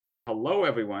Hello,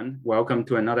 everyone. Welcome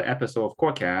to another episode of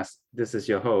Corecast. This is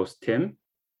your host, Tim.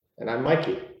 And I'm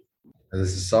Mikey. And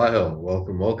this is Sahil.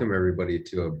 Welcome everybody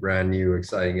to a brand new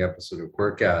exciting episode of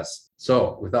Quirkcast.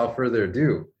 So without further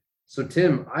ado,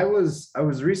 Tim, I was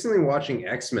recently watching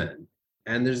X-Men,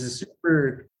 and there's a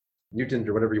super mutant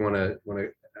or whatever you want to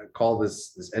call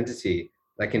this entity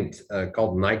that can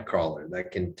called Nightcrawler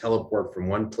that can teleport from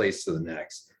one place to the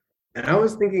next. And I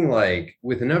was thinking, like,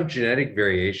 with enough genetic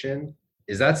variation,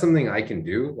 is that something I can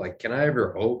do? Like, can I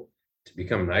ever hope to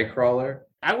become Nightcrawler?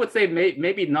 I would say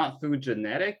maybe not through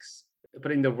genetics,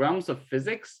 but in the realms of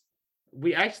physics,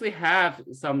 we actually have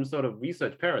some sort of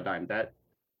research paradigm that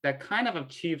kind of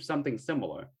achieves something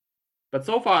similar. But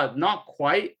so far, not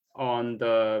quite on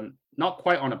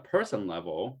a person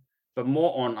level, but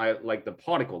more on like the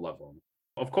particle level.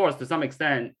 Of course, to some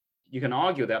extent, you can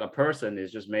argue that a person is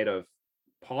just made of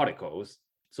particles.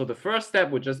 So the first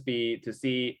step would just be to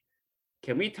see,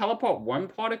 can we teleport one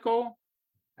particle?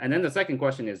 And then the second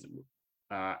question is,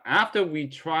 after we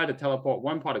try to teleport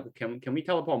one particle, can we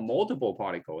teleport multiple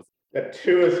particles?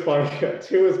 Two is fun.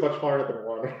 Two is much harder than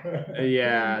one.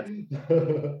 Yeah.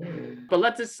 But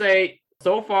let's just say,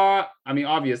 so far, I mean,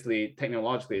 obviously,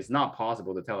 technologically, it's not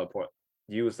possible to teleport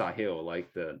you, Sahil,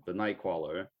 like the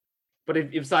Nightcrawler. But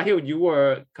if Sahil, you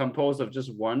were composed of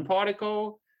just one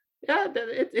particle, yeah,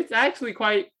 it's actually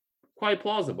quite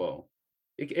plausible.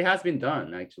 It has been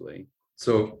done, actually.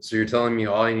 So you're telling me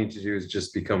all I need to do is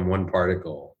just become one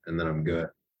particle and then I'm good.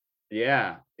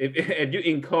 Yeah. If you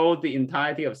encode the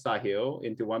entirety of Sahil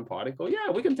into one particle, yeah,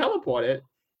 we can teleport it.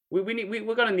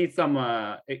 We're gonna need some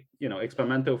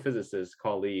experimental physicist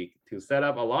colleague to set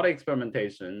up a lot of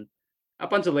experimentation, a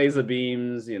bunch of laser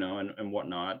beams, and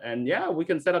whatnot. And yeah, we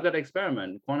can set up that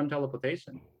experiment, quantum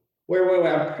teleportation. Wait.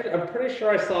 I'm pretty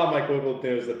sure I saw on my Google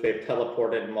News that they've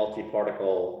teleported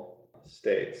multi-particle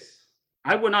states.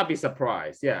 I would not be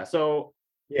surprised. Yeah. So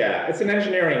yeah, it's an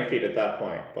engineering feat at that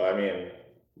point, but I mean,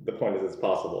 the point is it's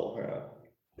possible.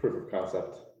 Proof of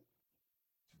concept.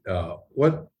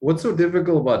 What's so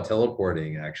difficult about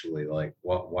teleporting? Actually, like,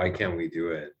 why can't we do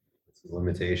it? It's a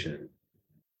limitation.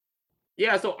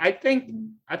 Yeah. So I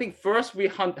think first we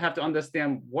have to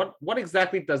understand what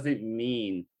exactly does it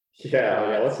mean.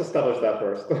 Yeah. Let's establish that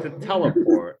first. To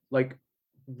teleport, like,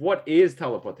 what is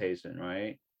teleportation,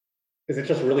 right? Is it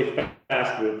just really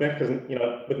fast movement? Because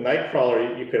with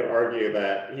Nightcrawler, you could argue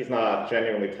that he's not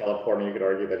genuinely teleporting. You could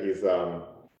argue that he's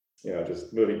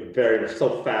just moving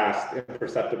so fast,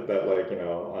 imperceptible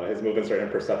that his movements are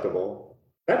imperceptible.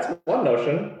 That's one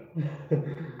notion.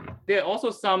 There are also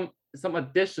some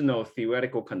additional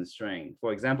theoretical constraint.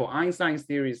 For example, Einstein's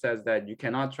theory says that you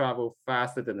cannot travel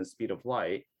faster than the speed of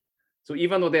light. So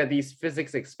even though there are these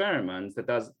physics experiments that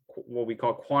does what we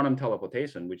call quantum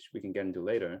teleportation, which we can get into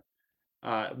later,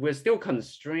 we're still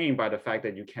constrained by the fact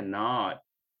that you cannot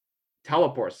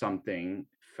teleport something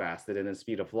faster than the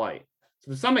speed of light.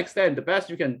 So to some extent, the best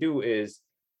you can do is,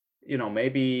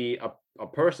 maybe a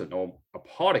person or a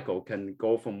particle can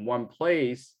go from one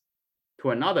place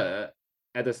to another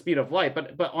at the speed of light.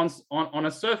 But on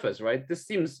a surface, right, this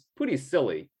seems pretty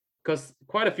silly because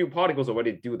quite a few particles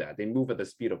already do that. They move at the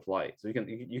speed of light. So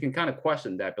you can kind of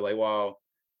question that, but like, well,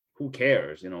 who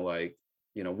cares?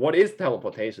 What is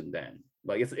teleportation then?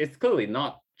 Like, it's clearly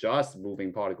not just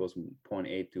moving particles from point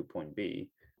A to point B.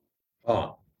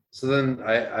 Oh, so then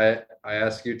I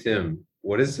ask you, Tim,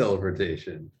 what is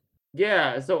teleportation?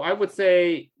 Yeah, so I would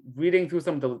say, reading through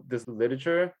some of this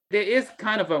literature, there is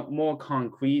kind of a more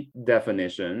concrete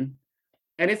definition,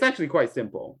 and it's actually quite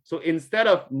simple. So instead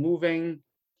of moving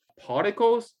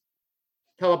particles,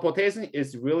 teleportation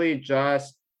is really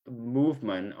just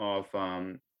movement of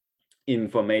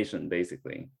information,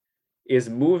 basically. Is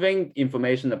moving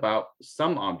information about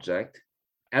some object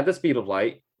at the speed of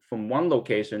light from one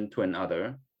location to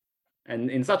another, and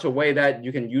in such a way that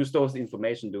you can use those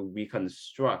information to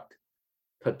reconstruct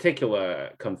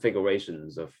particular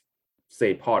configurations of,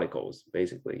 say, particles,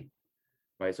 basically,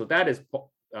 right? So that is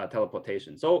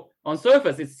teleportation. So on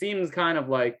surface, it seems kind of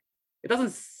like, it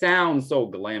doesn't sound so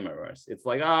glamorous. It's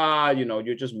like,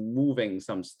 you're just moving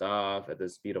some stuff at the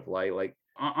speed of light. Like,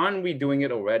 aren't we doing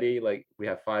it already? Like, we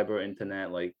have fiber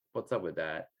internet. Like, what's up with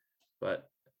that? But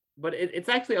it's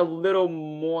actually a little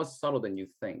more subtle than you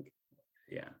think.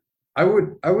 Yeah. I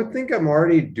would think I'm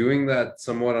already doing that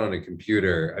somewhat on a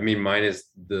computer. I mean,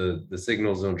 minus the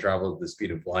signals don't travel at the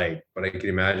speed of light, but I can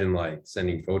imagine like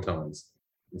sending photons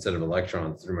instead of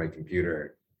electrons through my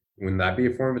computer. Wouldn't that be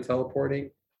a form of teleporting?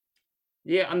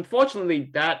 Yeah, unfortunately,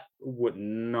 that would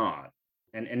not.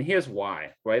 And here's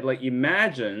why, right? Like,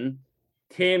 imagine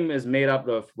Tim is made up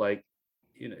of, like,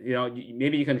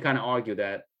 maybe you can kind of argue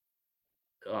that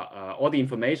all the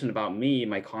information about me,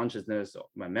 my consciousness,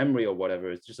 my memory, or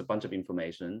whatever. It's just a bunch of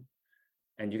information,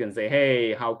 and you can say,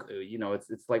 hey, how,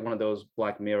 it's like one of those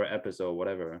Black Mirror episode,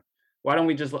 whatever. Why don't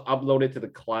we just upload it to the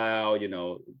cloud?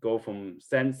 Go from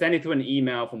send it to an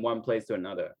email from one place to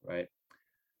another, right?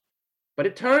 But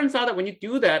it turns out that when you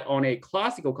do that on a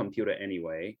classical computer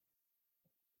anyway,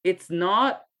 it's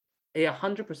not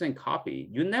 100% copy.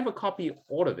 You never copy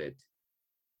all of it.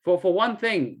 For one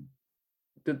thing,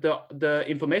 the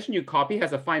information you copy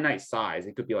has a finite size.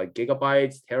 It could be like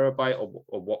gigabytes, terabyte,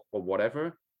 or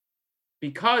whatever.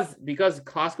 Because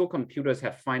classical computers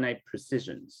have finite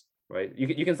precisions, right?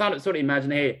 You can sort of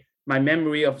imagine, hey, my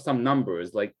memory of some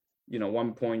numbers like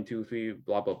 1.23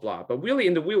 blah blah blah. But really,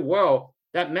 in the real world,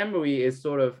 that memory is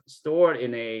sort of stored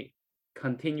in a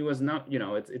continuous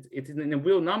it's in a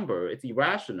real number. It's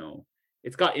irrational.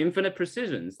 It's got infinite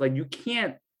precisions. Like you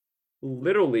can't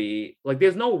literally, like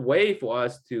there's no way for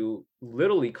us to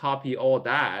literally copy all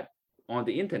that on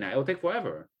the internet. It'll take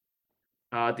forever.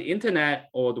 The internet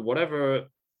or whatever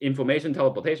information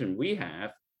teleportation we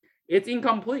have, it's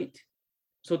incomplete.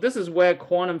 So this is where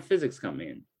quantum physics come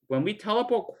in. When we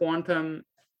teleport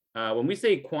when we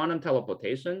say quantum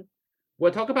teleportation, we're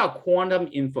talking about quantum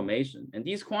information. And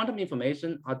these quantum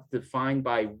information are defined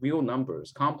by real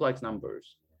numbers, complex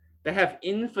numbers that have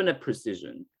infinite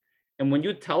precision. And when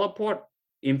you teleport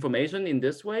information in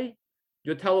this way,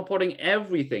 you're teleporting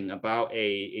everything about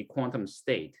a quantum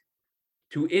state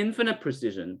to infinite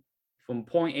precision from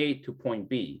point A to point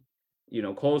B,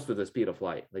 close to the speed of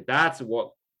light. Like that's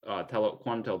what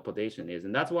quantum teleportation is.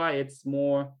 And that's why it's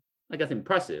more, I guess,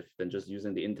 impressive than just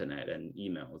using the internet and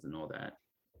emails and all that.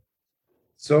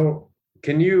 So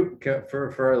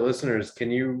for our listeners, can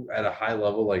you at a high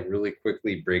level, like really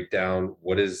quickly break down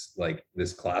what is like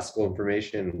this classical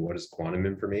information and what is quantum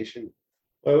information?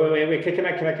 Wait. Can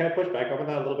I push back over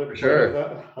that a little bit?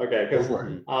 Sure. Okay, because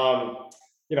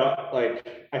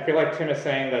like I feel like Tim is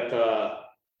saying that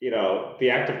the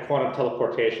act of quantum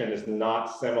teleportation is not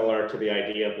similar to the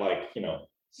idea of like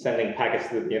sending packets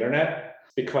through the internet,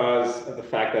 because of the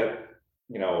fact that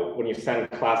when you send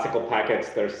classical packets,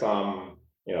 there's some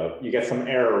you get some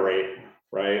error rate,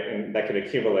 right, and that can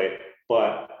accumulate.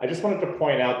 But I just wanted to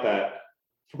point out that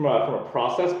from a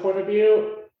process point of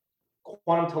view,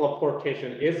 quantum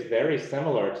teleportation is very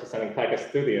similar to sending packets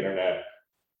through the internet,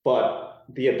 but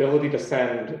the ability to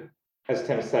send, as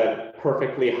Tim said,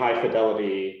 perfectly high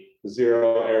fidelity,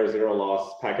 zero error, zero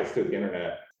loss packets through the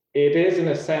internet, it is in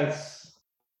a sense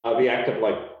the act of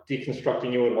like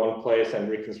deconstructing you in one place and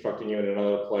reconstructing you in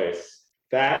another place.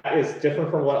 That is different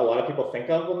from what a lot of people think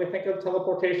of when they think of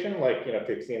teleportation. Like, if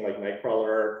they've seen like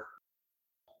Nightcrawler,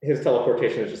 his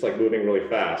teleportation is just like moving really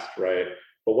fast, right?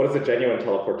 But what is a genuine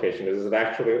teleportation? Is it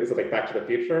like Back to the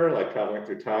Future, like traveling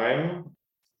through time?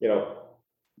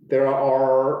 There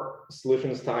are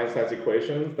solutions to Einstein's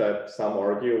equations that some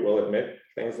argue will admit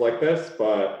things like this,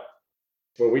 but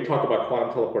when we talk about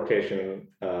quantum teleportation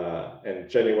and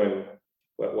genuine,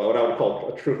 what I would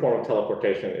call a true form of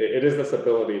teleportation, it is this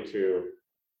ability to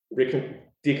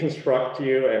deconstruct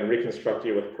you and reconstruct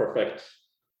you with perfect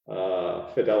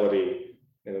fidelity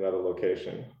in another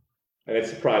location. And it's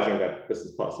surprising that this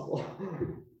is possible.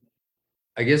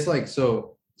 I guess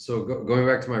going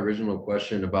back to my original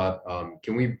question about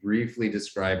can we briefly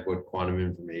describe what quantum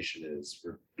information is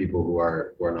for people who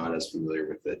are not as familiar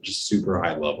with it, just super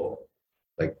high level,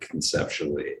 like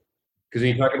conceptually? Because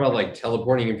when you talk about like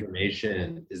teleporting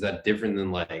information, is that different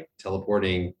than like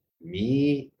teleporting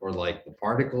me or like the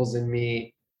particles in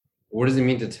me? What does it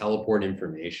mean to teleport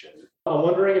information? I'm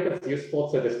wondering if it's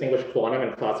useful to distinguish quantum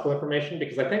and classical information,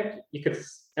 because I think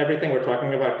everything we're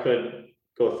talking about could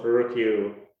go through if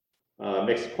you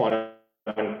mix quantum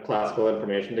and classical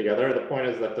information together. The point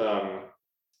is that,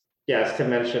 as Tim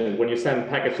mentioned, when you send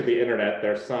packets to the internet,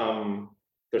 there's some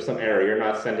error. You're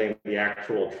not sending the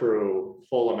actual true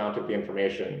full amount of the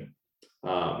information.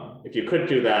 If you could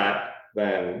do that,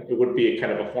 then it would be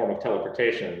kind of a form of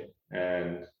teleportation.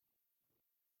 And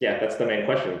that's the main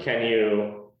question. Can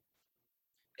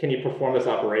you perform this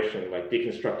operation, like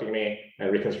deconstructing me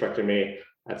and reconstructing me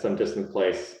at some distant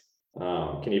place?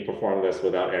 Can you perform this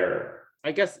without error?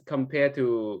 I guess compared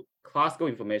to classical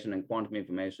information and quantum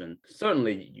information,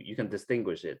 certainly you can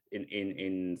distinguish it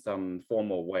in some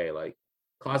formal way. Like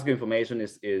classical information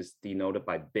is denoted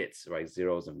by bits, right?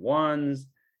 Zeros and ones.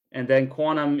 And then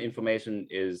quantum information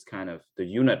is kind of the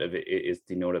unit of it is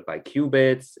denoted by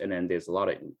qubits. And then there's a lot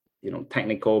of,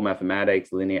 technical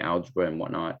mathematics, linear algebra and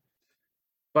whatnot.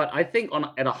 But I think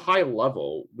at a high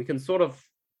level, we can sort of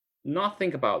not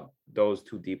think about those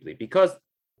too deeply, because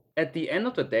at the end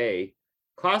of the day,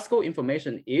 classical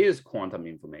information is quantum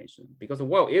information because the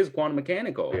world is quantum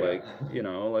mechanical. Yeah. Like,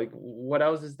 like what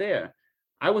else is there?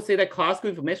 I would say that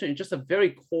classical information is just a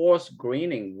very coarse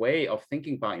graining way of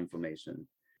thinking about information.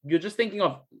 You're just thinking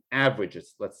of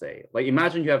averages, let's say. Like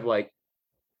imagine you have like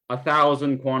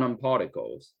 1,000 quantum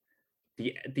particles.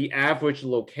 The average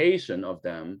location of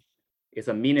them is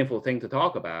a meaningful thing to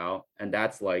talk about, and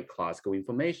that's like classical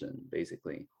information,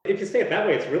 basically. If you say it that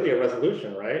way, it's really a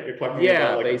resolution, right? You're talking Yeah,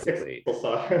 about like basically. a pixel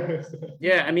size.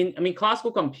 Yeah, I mean,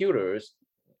 classical computers,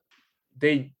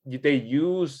 they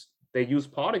use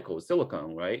particles,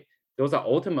 silicon, right? Those are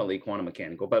ultimately quantum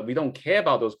mechanical, but we don't care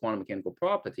about those quantum mechanical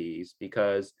properties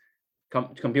because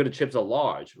computer chips are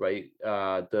large, right?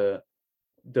 The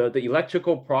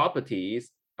electrical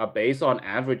properties are based on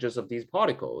averages of these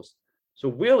particles. So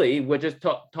really, we're just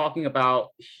talking about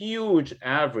huge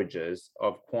averages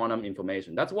of quantum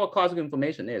information. That's what classical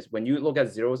information is. When you look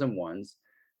at zeros and ones,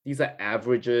 these are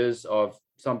averages of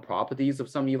some properties of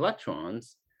some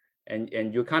electrons, and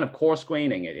you're kind of coarse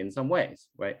graining it in some ways,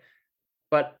 right?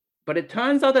 But it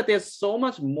turns out that there's so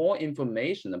much more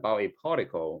information about a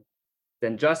particle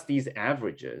than just these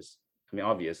averages. I mean,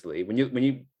 obviously, when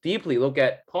you deeply look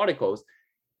at particles,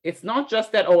 it's not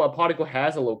just that, oh, a particle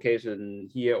has a location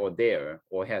here or there,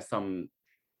 or has some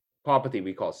property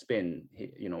we call spin,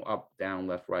 up, down,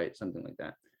 left, right, something like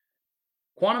that.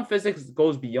 Quantum physics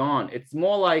goes beyond. It's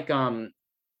more like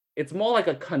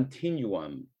a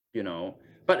continuum,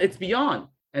 but it's beyond.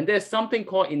 And there's something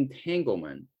called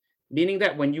entanglement, meaning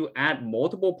that when you add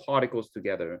multiple particles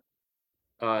together,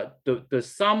 the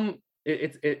sum,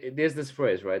 there's this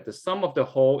phrase, right? The sum of the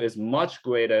whole is much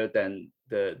greater than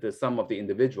the sum of the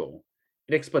individual.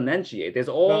 It exponentiates. There's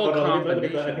all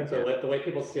combinations. I think the way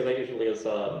people see that usually is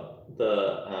the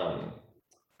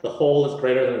whole is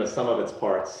greater than the sum of its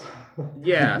parts.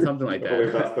 Yeah, something like that. I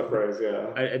believe that's the phrase.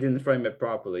 Yeah. I didn't frame it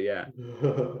properly. Yeah.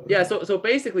 Yeah. So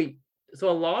basically, a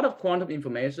lot of quantum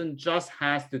information just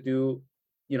has to do,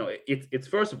 it's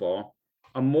first of all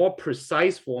a more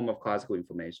precise form of classical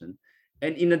information.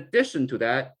 And in addition to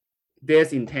that,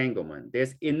 there's entanglement.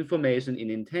 There's information in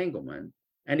entanglement.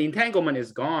 And entanglement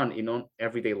is gone in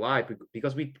everyday life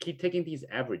because we keep taking these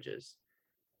averages.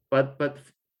 But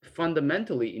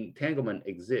fundamentally, entanglement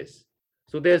exists.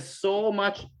 So there's so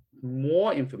much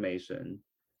more information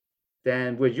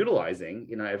than we're utilizing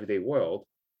in our everyday world.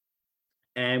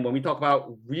 And when we talk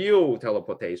about real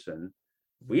teleportation,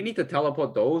 we need to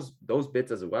teleport those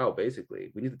bits as well.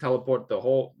 Basically, we need to teleport the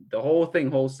whole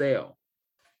thing wholesale.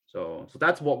 So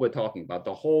that's what we're talking about,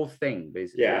 the whole thing,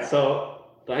 basically. Yeah. So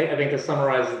I think to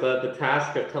summarize, the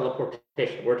task of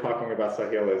teleportation we're talking about,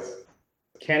 Sahil, is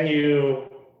can you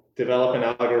develop an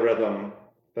algorithm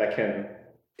that can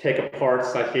take apart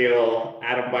Sahil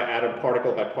atom by atom,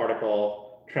 particle by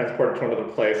particle, transport it to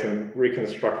another place, and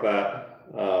reconstruct that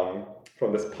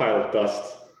from this pile of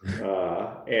dust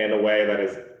in a way that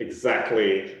is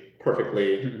exactly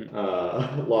perfectly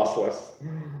lossless.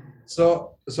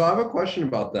 So I have a question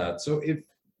about that. So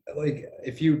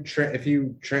if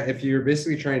you're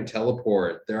basically trying to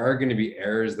teleport, there are going to be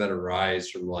errors that arise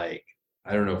from, like,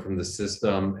 I don't know, from the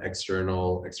system,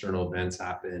 external events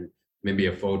happen. Maybe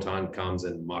a photon comes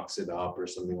and mucks it up or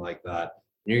something like that.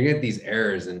 You get these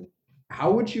errors, and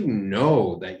how would you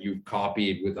know that you've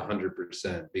copied with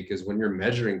 100%? Because when you're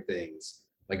measuring things,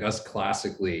 like us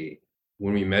classically,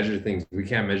 when we measure things, we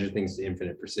can't measure things to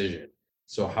infinite precision.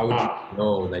 So how would you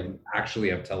know that you actually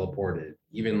have teleported,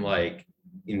 even like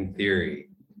in theory?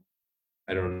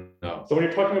 I don't know. So when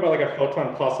you're talking about like a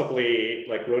photon possibly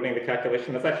like ruining the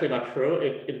calculation, that's actually not true.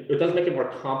 It does make it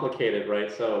more complicated, right?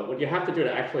 So what you have to do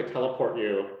to actually teleport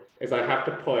you is I have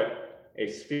to put a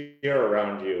sphere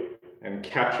around you and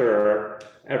capture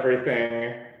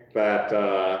everything that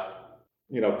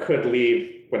could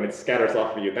leave when it scatters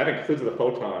off of you. That includes the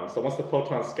photon. So once the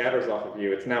photon scatters off of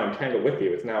you, it's now entangled with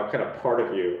you. It's now kind of part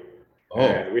of you. Oh.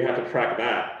 And we have to track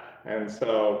that. And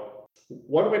so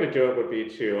one way to do it would be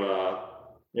to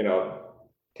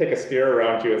take a sphere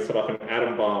around you and set off an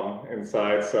atom bomb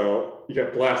inside, so you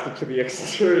get blasted to the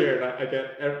exterior, and I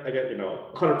get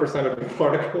 100% of the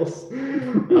particles.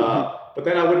 But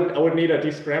then I would need a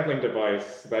descrambling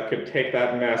device that could take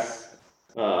that mess.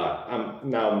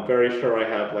 I'm very sure I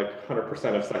have like 100%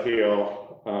 of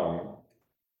Sahil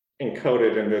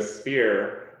encoded in this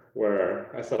sphere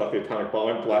where I set off the atomic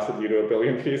bomb and blasted you to a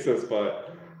billion pieces,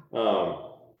 but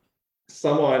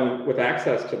someone with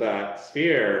access to that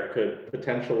sphere could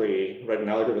potentially write an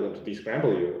algorithm to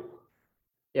descramble you.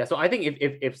 Yeah, so I think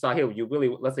if Sahil, you really,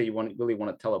 let's say you really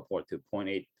want to teleport to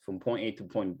from point A to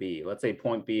point B. Let's say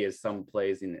point B is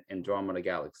someplace in Andromeda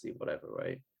Galaxy, whatever,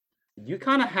 right? you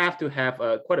kind of have to have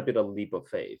quite a bit of leap of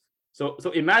faith. So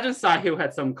imagine Sahil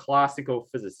had some classical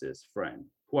physicist friend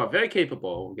who are very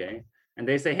capable, okay? And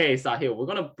they say, hey, Sahil, we're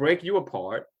gonna break you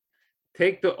apart,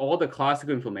 take all the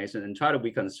classical information and try to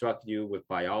reconstruct you with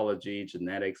biology,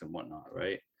 genetics, and whatnot,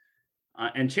 right?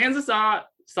 And chances are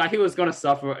Sahil is gonna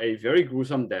suffer a very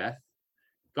gruesome death,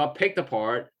 got picked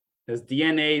apart, his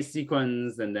DNA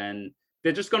sequence, and then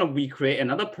they're just gonna recreate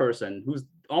another person who's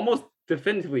almost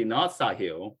definitively not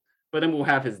Sahil, but then we'll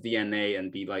have his DNA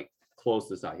and be like close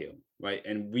to Sahil, right?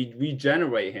 And we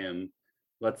regenerate him,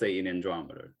 let's say in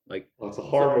Andromeda. Like Well, it's a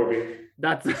horror movie.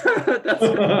 that's that's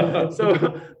so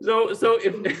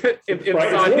if It's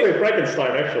Sahil, literally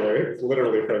Frankenstein, actually. It's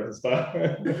literally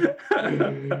Frankenstein.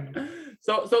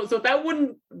 so that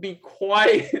wouldn't be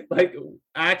quite like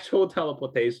actual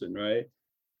teleportation, right?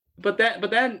 But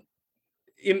then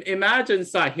imagine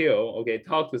Sahil, okay,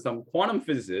 talk to some quantum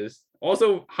physicist,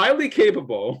 also highly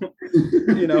capable,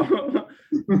 you know,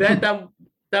 then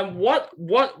what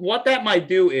that might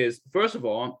do is, first of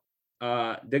all,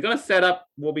 they're gonna set up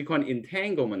what we call an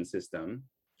entanglement system,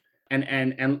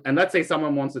 and let's say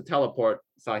someone wants to teleport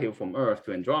Sahil from Earth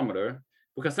to Andromeda,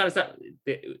 because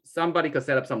somebody could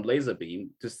set up some laser beam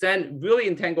to send really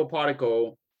entangled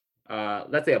particle,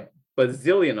 let's say a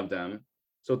bazillion of them.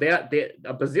 So a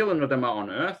bazillion of them are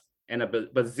on Earth, and a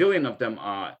bazillion of them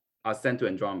are sent to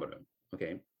Andromeda.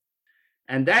 Okay,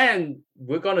 and then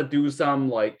we're gonna do some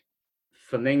like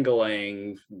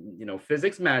finagling,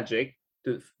 physics magic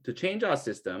to change our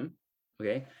system.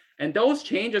 Okay, and those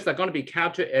changes are gonna be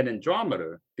captured at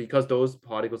Andromeda because those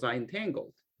particles are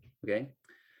entangled.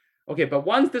 Okay, but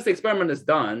once this experiment is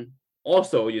done,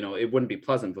 also, it wouldn't be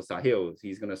pleasant for Sahil.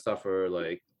 He's gonna suffer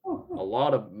like a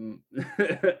lot of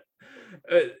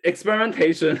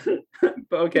experimentation.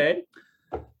 Okay,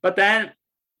 but then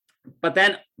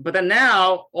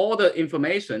now all the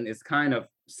information is kind of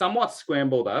somewhat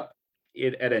scrambled up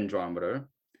at Andromeda,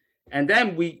 and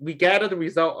then we gather the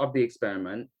result of the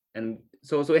experiment, and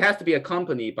so it has to be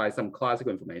accompanied by some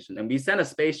classical information, and we send a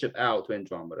spaceship out to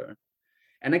Andromeda,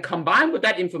 and then combined with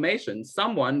that information,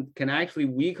 someone can actually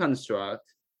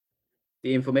reconstruct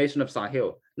the information of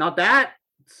Sahil. Now that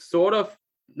sort of,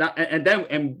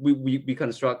 and we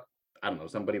construct, I don't know,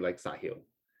 somebody like Sahil.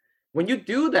 When you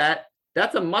do that,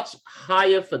 that's a much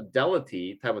higher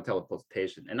fidelity type of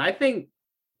teleportation. And I think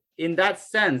in that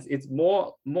sense, it's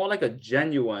more like a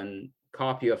genuine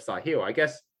copy of Sahil. I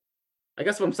guess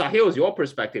from Sahil's your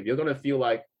perspective, you're gonna feel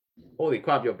like, holy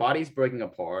crap, your body's breaking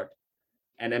apart.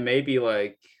 And then maybe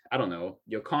like, I don't know,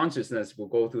 your consciousness will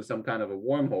go through some kind of a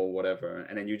wormhole or whatever,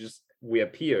 and then you just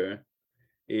reappear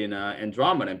in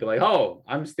Andromeda and be like, oh,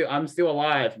 I'm still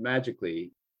alive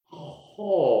magically.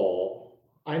 Oh,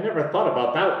 I never thought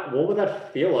about that. What would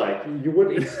that feel like? You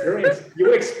would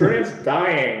experience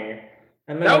dying,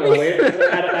 and then at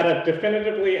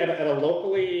a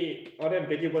locally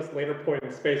unambiguous later point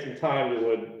in space and time, you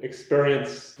would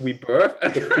experience rebirth,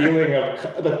 the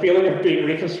feeling of being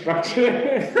reconstructed.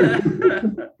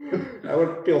 That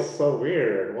would feel so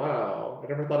weird. Wow, I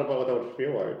never thought about what that would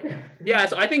feel like. Yeah,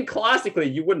 so I think classically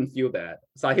you wouldn't feel that.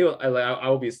 Sahil,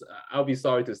 I'll be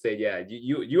sorry to say, yeah,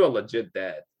 you are legit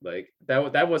dead. Like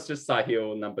that was just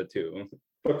Sahil number 2.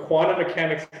 But quantum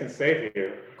mechanics can save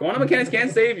you. Quantum mechanics can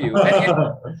save you.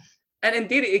 And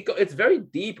indeed, it's very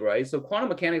deep, right? So quantum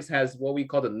mechanics has what we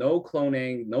call the no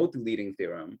cloning, no deleting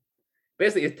theorem.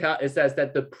 Basically, it says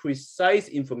that the precise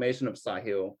information of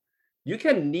Sahil, you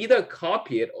can neither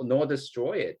copy it nor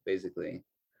destroy it, basically.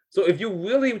 So if you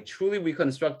really truly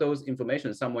reconstruct those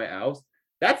information somewhere else,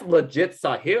 that's legit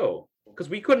Sahil, because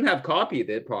we couldn't have copied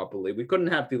it properly. We couldn't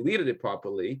have deleted it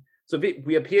properly. So if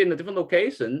we appear in a different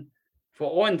location, for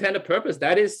all intended purpose,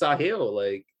 that is Sahil,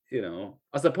 like,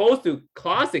 as opposed to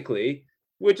classically,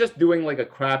 we're just doing like a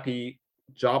crappy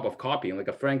job of copying, like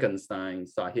a Frankenstein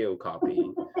Sahil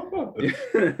copy.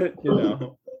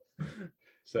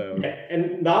 So,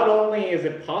 and not only is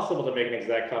it possible to make an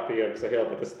exact copy of Sahil,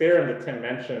 but this theorem that Tim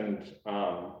mentioned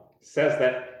says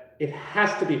that it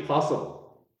has to be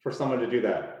possible for someone to do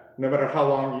that. No matter how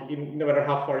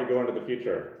far you go into the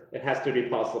future, it has to be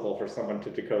possible for someone to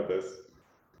decode this.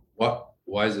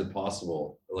 Why is it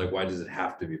possible? Like, why does it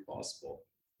have to be possible?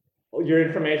 Well, your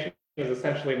information is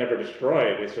essentially never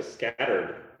destroyed; it's just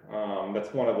scattered.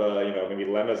 That's one of the maybe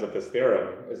lemmas of this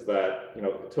theorem, is that in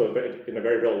a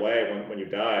very real way, when you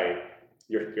die,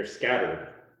 you're scattered.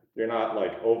 You're not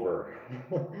like over.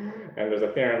 And there's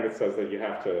a theorem that says that you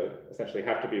essentially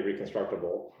have to be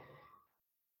reconstructible.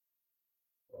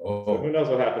 Oh. So who knows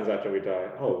what happens after we die?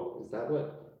 Oh, is that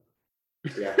what?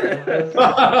 Yeah.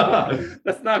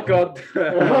 Let's not go.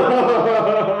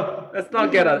 Let's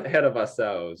not get ahead of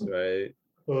ourselves, right?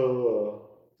 Oh,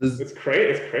 Does, it's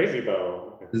crazy. It's crazy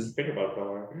though. does, Think about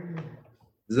that.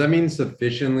 does that mean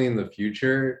sufficiently in the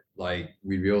future, like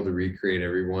we'd be able to recreate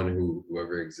everyone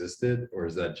whoever existed, or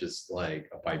is that just like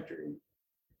a pipe dream?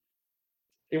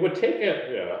 It would take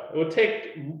it would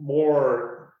take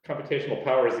more computational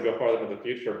powers to go farther into the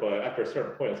future, but after a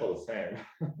certain point, it's all the same.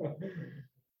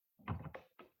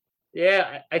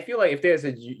 Yeah, I feel like if there's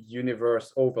a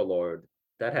universe overlord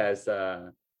that has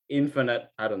infinite,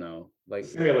 I don't know, like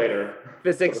Simulator.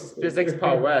 physics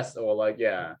prowess, or like,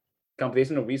 yeah,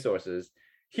 computational resources,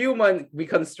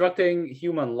 reconstructing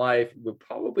human life would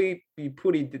probably be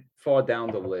pretty far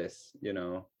down the list, you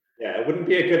know. Yeah, it wouldn't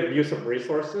be a good use of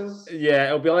resources. Yeah,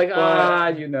 it'll be like,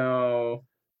 But- you know.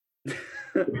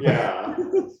 Yeah,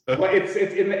 but it's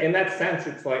in that sense,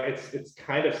 it's like it's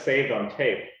kind of saved on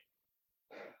tape,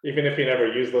 even if you never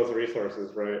use those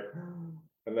resources, right?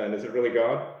 And then is it really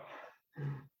gone?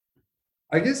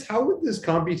 I guess how would this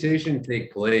computation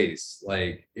take place?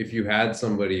 Like if you had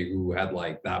somebody who had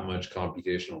like that much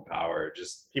computational power,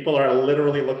 just People are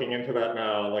literally looking into that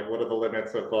now. Like, what are the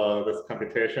limits of this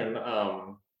computation?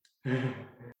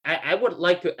 I would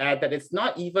like to add that it's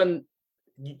not even,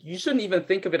 you shouldn't even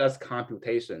think of it as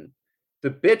computation. The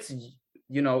bits,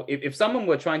 you know, if someone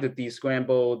were trying to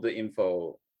descramble the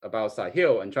info about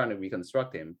Sahil and trying to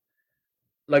reconstruct him,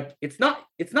 like it's not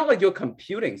like you're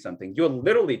computing something. You're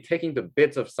literally taking the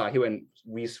bits of Sahil and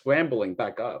re-scrambling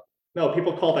back up. No,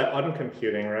 people call that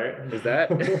uncomputing, right? Is that?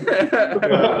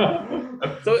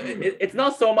 Yeah. So it's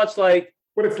not so much like,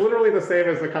 But it's literally the same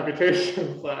as the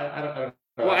computation. So I don't know.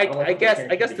 well, I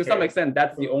guess to some extent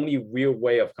that's the only real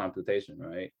way of computation,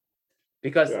 right?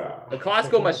 Because Yeah. a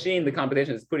classical machine, the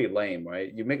computation is pretty lame,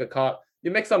 right? You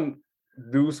make some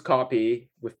loose copy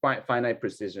with finite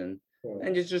precision,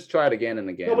 and you just try it again and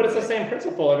again. No, but it's the right? same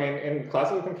principle. I mean, in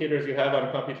classical computers, you have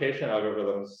on computation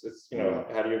algorithms. It's, you know,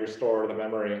 how do you restore the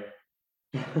memory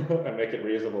and make it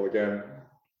reusable again?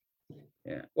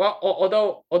 Yeah. Well,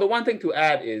 although one thing to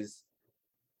add is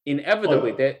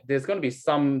inevitably there's going to be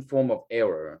some form of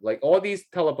error. Like all these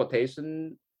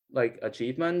teleportation like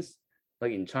achievements,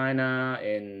 like in China,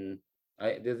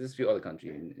 there's a few other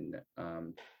countries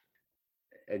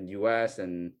in US,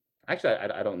 and actually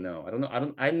I don't know.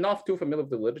 I'm not too familiar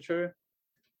with the literature.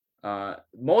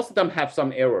 Most of them have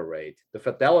some error rate. The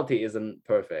fidelity isn't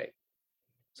perfect.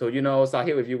 So, you know,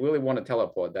 Sahil, if you really want to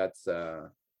teleport, that's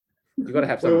you gotta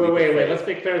have some. Wait. Let's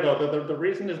be clear though. The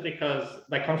reason is because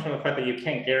that comes from the fact that you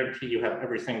can't guarantee you have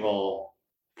every single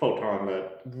photon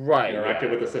that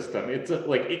interacted with the system. It's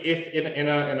like if in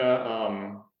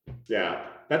a yeah,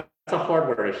 that's a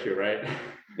hardware issue, right?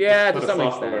 Yeah, It's to not a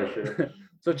some software extent. issue.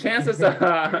 So chances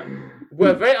are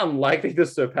we're very unlikely to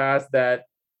surpass that,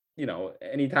 you know,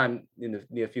 anytime in the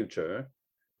near future.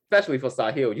 Especially for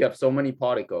Sahil, you have so many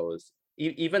particles,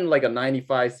 even like a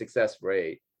 95 success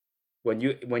rate. When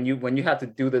you have to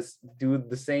do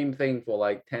the same thing for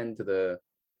like 10 to the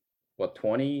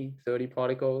 20, 30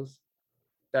 particles,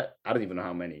 that I don't even know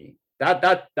how many.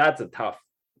 That's a tough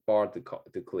bar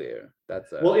to clear.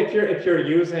 That's well, if you're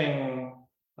using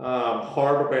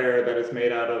hardware that is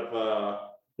made out of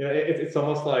you know, it's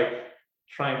almost like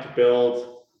trying to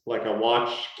build like a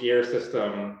watch gear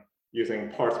system using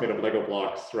parts made of Lego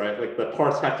blocks, right? Like the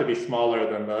parts have to be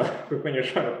smaller than the when you're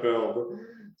trying to build.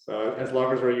 So as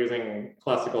long as we're using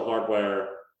classical hardware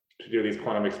to do these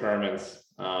quantum experiments,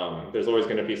 there's always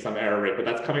going to be some error rate, but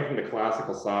that's coming from the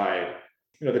classical side.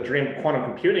 You know, the dream of quantum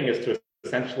computing is to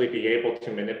essentially be able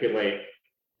to manipulate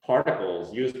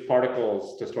particles, use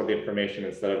particles to store the information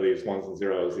instead of these ones and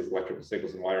zeros, these electrical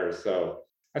signals and wires. So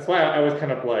that's why I always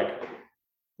kind of like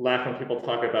laugh when people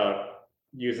talk about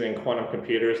using quantum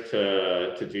computers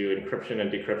to do encryption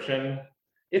and decryption.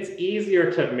 It's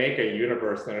easier to make a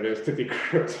universe than it is to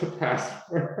decrypt a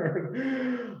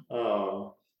password.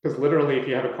 Because literally, if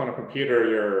you have a quantum computer,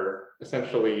 you're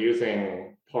essentially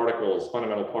using particles,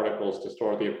 fundamental particles, to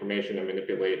store the information and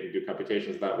manipulate and do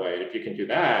computations that way. And if you can do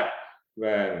that,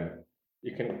 then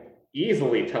you can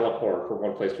easily teleport from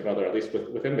one place to another, at least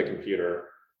within the computer.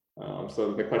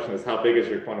 So the question is, how big is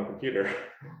your quantum computer?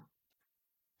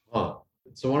 Huh.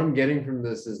 So what I'm getting from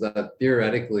this is that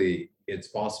theoretically it's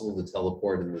possible to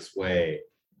teleport in this way,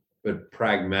 but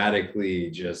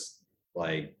pragmatically just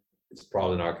like it's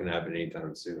probably not going to happen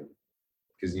anytime soon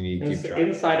because you need to keep track.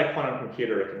 Inside a quantum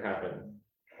computer, it can happen.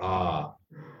 Ah.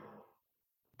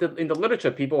 In the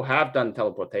literature, people have done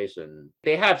teleportation.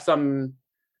 They have some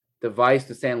device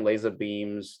to send laser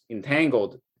beams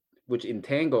which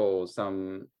entangle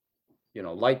some, you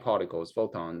know, light particles,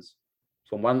 photons,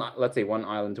 from one, let's say one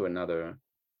island to another,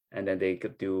 and then they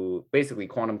could do basically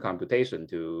quantum computation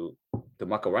to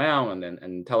muck around and then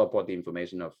and teleport the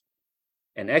information of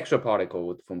an extra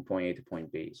particle from point A to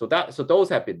point B. So those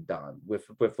have been done with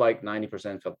like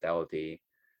 90% fidelity,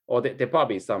 or there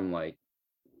probably some like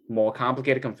more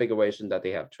complicated configuration that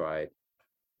they have tried.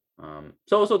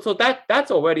 So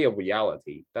that's already a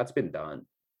reality that's been done.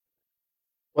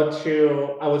 But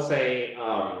I would say,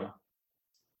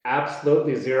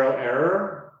 absolutely zero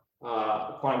error,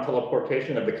 quantum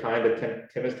teleportation of the kind that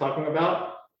Tim is talking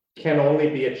about can only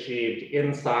be achieved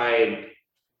inside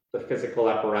the physical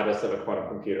apparatus of a quantum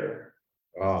computer.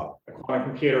 Oh, A quantum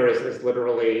computer is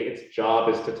literally, its job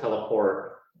is to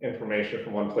teleport information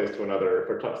from one place to another. If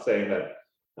we're saying that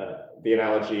the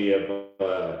analogy of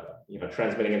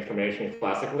transmitting information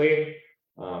classically,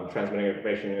 transmitting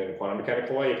information in a quantum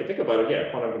mechanical way, you can think about it. Yeah,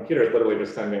 a quantum computer is literally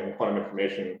just sending quantum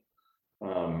information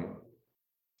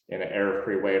in an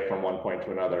error-free way from one point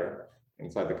to another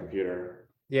inside the computer.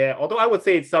 Yeah, although I would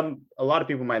say a lot of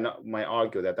people might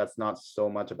argue that that's not so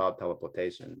much about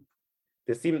teleportation.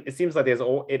 It seems like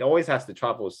it always has to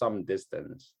travel some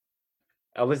distance.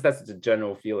 At least that's the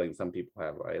general feeling some people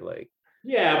have, right? Like,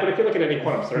 yeah, but if you look at any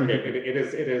quantum circuit, it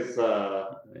is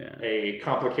yeah. a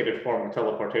complicated form of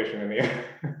teleportation in the end.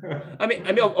 I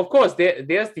mean, of course,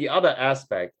 there's the other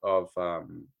aspect of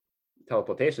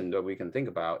teleportation that we can think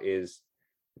about is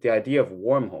the idea of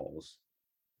wormholes.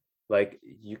 Like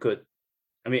you could,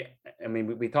 I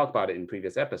mean, we talked about it in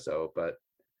previous episode, but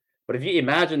if you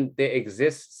imagine there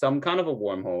exists some kind of a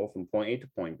wormhole from point A to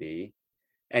point B,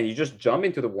 and you just jump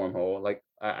into the wormhole, like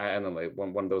I don't know, like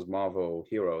one of those Marvel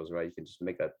heroes, right? You can just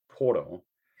make a portal.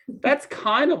 That's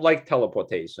kind of like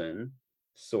teleportation,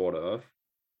 sort of.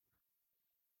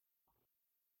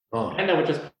 And I would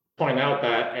just point out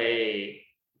that a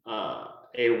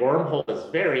wormhole is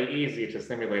very easy to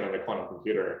simulate on a quantum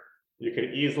computer. You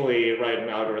could easily write an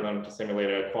algorithm to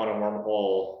simulate a quantum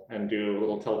wormhole and do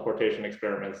little teleportation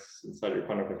experiments inside your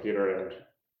quantum computer, and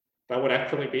that would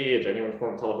actually be a genuine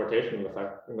form of teleportation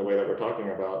in the way that we're talking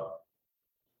about.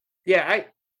 Yeah,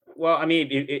 I mean,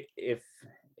 if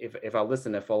our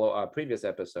listener follow our previous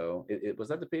episode, it was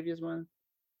that the previous one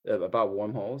about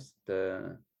wormholes.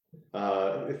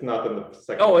 It's not in the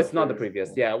second. Oh, it's not the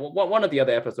previous. Yeah, one of the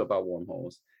other episodes about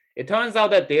wormholes. It turns out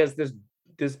that there's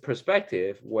this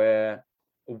perspective where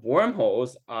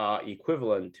wormholes are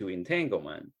equivalent to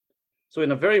entanglement. So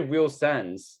in a very real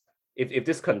sense, if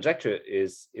this conjecture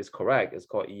is correct, it's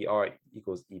called ER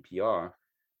equals EPR.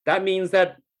 That means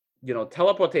that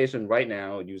teleportation right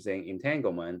now using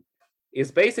entanglement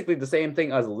is basically the same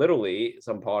thing as literally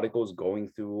some particles going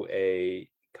through a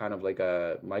kind of like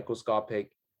a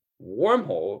microscopic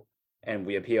wormhole and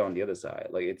we appear on the other side.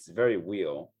 Like it's very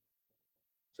real.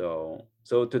 So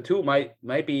the two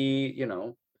might be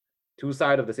two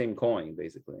sides of the same coin,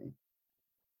 basically.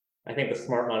 I think the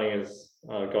smart money is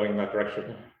going in that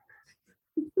direction.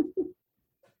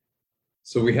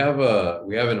 So we have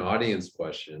an audience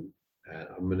question, and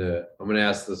I'm gonna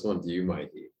ask this one to you,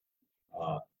 Mikey.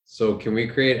 So can we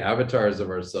create avatars of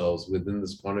ourselves within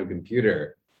this quantum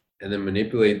computer and then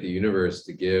manipulate the universe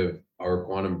to give our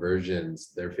quantum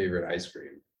versions their favorite ice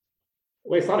cream?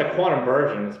 Well, it's not a quantum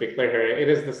version, let's be clear here. It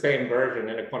is the same version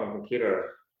in a quantum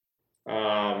computer.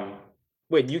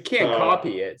 Wait, you can't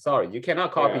copy it. Sorry, you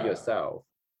cannot copy yourself.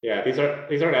 Yeah, these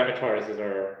aren't avatars. These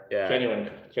are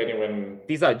genuine.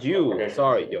 These are you. Okay.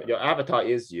 Sorry, your avatar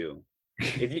is you.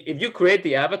 If you create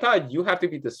the avatar, you have to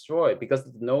be destroyed because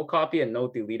there's no copy and no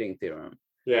deleting theorem.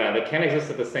 Yeah, they can't exist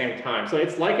at the same time. So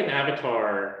it's like an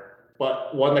avatar,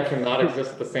 but one that cannot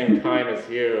exist at the same time as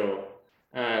you,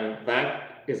 and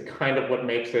that is kind of what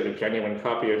makes it a genuine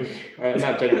copy of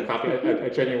not genuine copy, a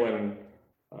genuine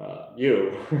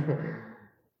you.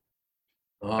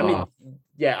 I mean,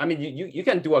 yeah, I mean, you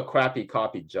can do a crappy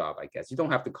copy job, I guess. You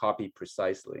don't have to copy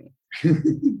precisely.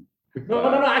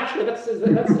 No. Actually, that's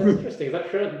interesting. Is that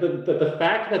true?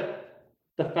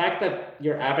 The fact that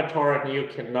your avatar and you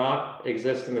cannot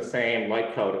exist in the same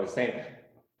light code, in the same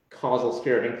causal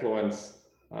sphere of influence,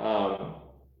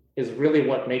 is really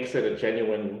what makes it a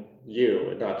genuine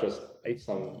you, and not just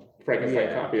some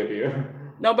Frankenstein copy of you.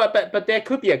 No, but there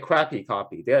could be a crappy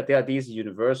copy. There are these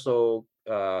universal.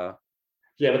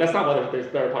 Yeah, but that's not what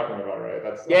they're talking about, right?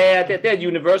 That's they're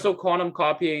universal quantum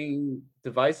copying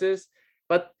devices,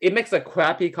 but it makes a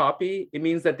crappy copy. It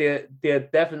means that there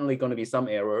definitely going to be some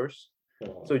errors.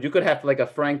 So you could have like a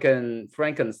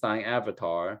Frankenstein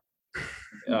avatar.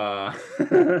 We have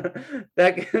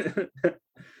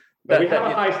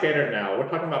a high standard now. We're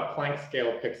talking about Planck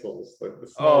scale pixels, like the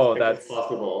smallest pixels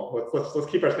possible. Let's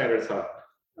keep our standards high.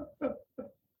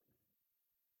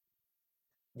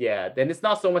 Yeah, then it's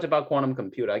not so much about quantum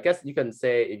computer. I guess you can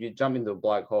say if you jump into a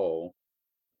black hole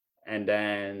and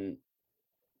then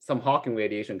some Hawking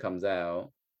radiation comes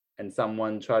out and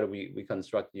someone try to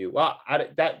reconstruct you. Well,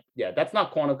 that's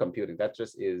not quantum computing. That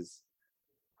just is,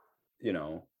 you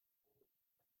know,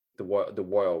 the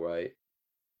world, right?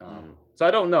 So I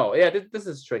don't know. Yeah, this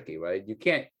is tricky, right? You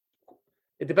can't.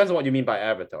 It depends on what you mean by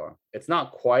avatar. It's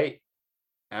not quite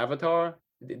avatar.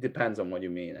 It depends on what you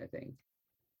mean, I think.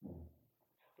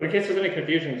 In case there's any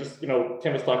confusion, just,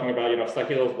 Tim was talking about, if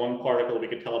Sahil is one particle, we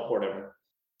could teleport him.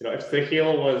 If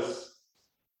Sahil was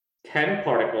 10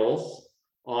 particles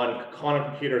on quantum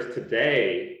computers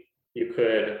today, you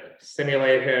could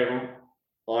simulate him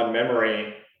on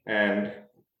memory and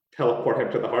teleport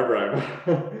him to the hard drive.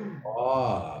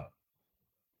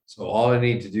 So all I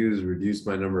need to do is reduce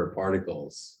my number of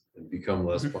particles and become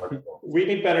less particles. We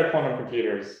need better quantum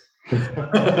computers.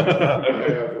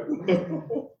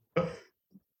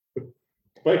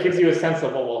 But it gives you a sense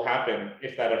of what will happen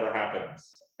if that ever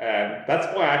happens. And that's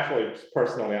why actually,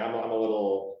 personally, I'm a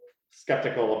little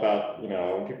skeptical about,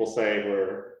 when people say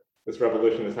this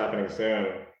revolution is happening soon.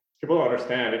 People don't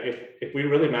understand, if we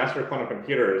really master quantum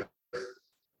computers,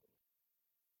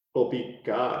 we'll be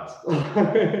gods.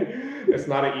 It's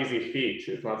not an easy feat.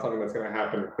 It's not something that's going to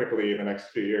happen quickly in the next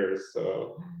few years.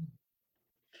 So,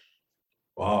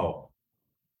 wow.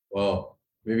 Well,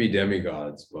 maybe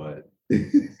demigods, but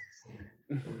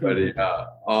but yeah.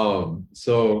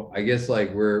 So I guess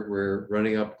like we're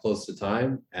running up close to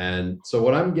time, and so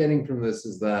what I'm getting from this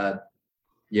is that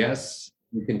yes,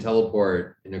 you can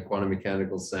teleport in a quantum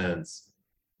mechanical sense,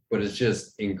 but it's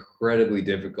just incredibly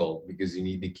difficult because you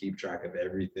need to keep track of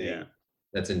everything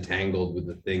that's entangled with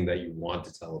the thing that you want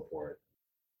to teleport.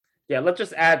 Yeah, let's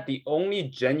just add the only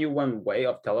genuine way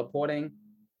of teleporting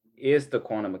is the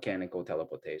quantum mechanical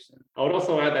teleportation. I would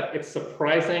also add that it's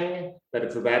surprising that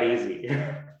it's that easy.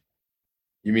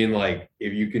 You mean like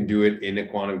if you can do it in a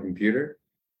quantum computer?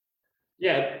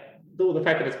 Yeah, the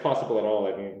fact that it's possible at all.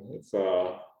 I mean,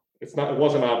 it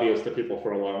wasn't obvious to people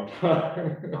for a long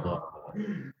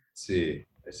time. I see.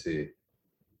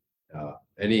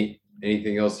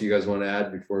 Anything else you guys want to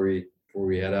add before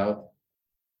we head out?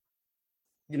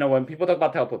 When people talk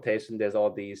about teleportation, there's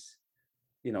all these,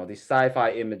 these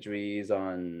sci-fi imageries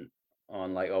on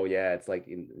like, oh yeah, it's like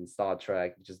in Star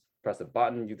Trek, you just press a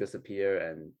button, you disappear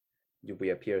and you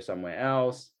reappear somewhere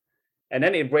else. And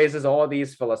then it raises all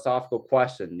these philosophical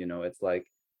questions. It's like,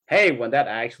 hey, when that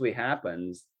actually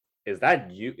happens, is that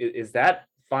you? Is that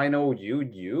final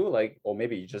you? Like, or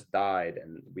maybe you just died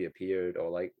and reappeared,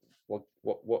 or like,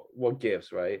 what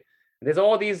gives, right? There's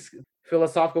all these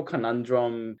philosophical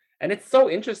conundrum, and it's so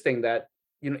interesting that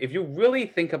if you really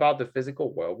think about the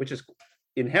physical world, which is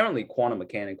inherently quantum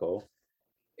mechanical,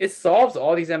 it solves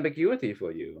all these ambiguity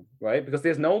for you, right? Because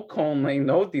there's no cloning,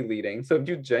 no deleting. So if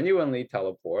you genuinely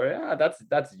teleport,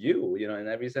 that's you, in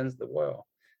every sense of the world,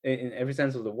 in every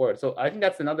sense of the word. So I think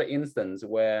that's another instance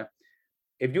where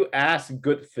if you ask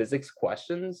good physics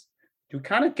questions, you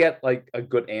kind of get like a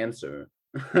good answer.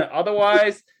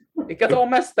 Otherwise, it gets all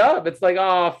messed up. It's like,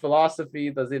 philosophy,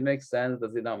 does it make sense?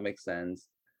 Does it not make sense?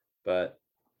 But,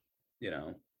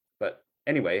 but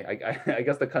anyway, I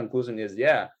guess the conclusion is,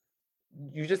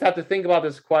 you just have to think about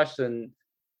this question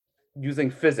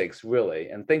using physics, really,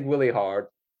 and think really hard.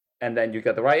 And then you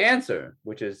get the right answer,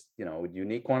 which is,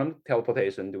 unique quantum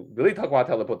teleportation, to really talk about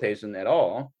teleportation at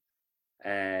all.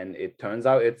 And it turns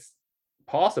out it's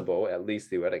possible, at least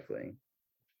theoretically.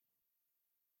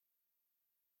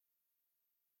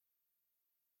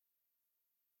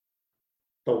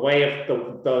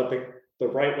 The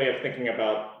right way of thinking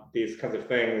about these kinds of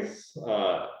things,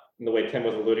 in the way Tim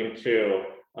was alluding to,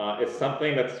 is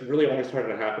something that's really only started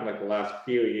to happen like the last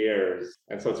few years.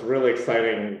 And so it's really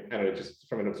exciting, and just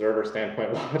from an observer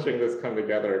standpoint, watching this come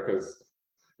together, because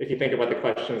if you think about the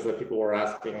questions that people were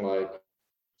asking like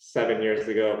 7 years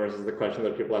ago versus the questions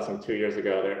that people asking 2 years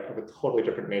ago, they're of a totally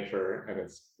different nature, and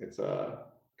it's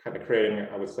kind of creating,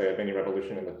 I would say, a mini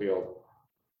revolution in the field.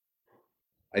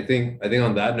 I think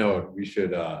on that note, we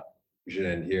should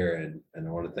end here, and I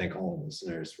want to thank all the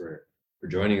listeners for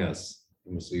joining us.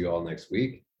 And we'll see you all next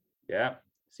week. Yeah,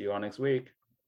 see you all next week.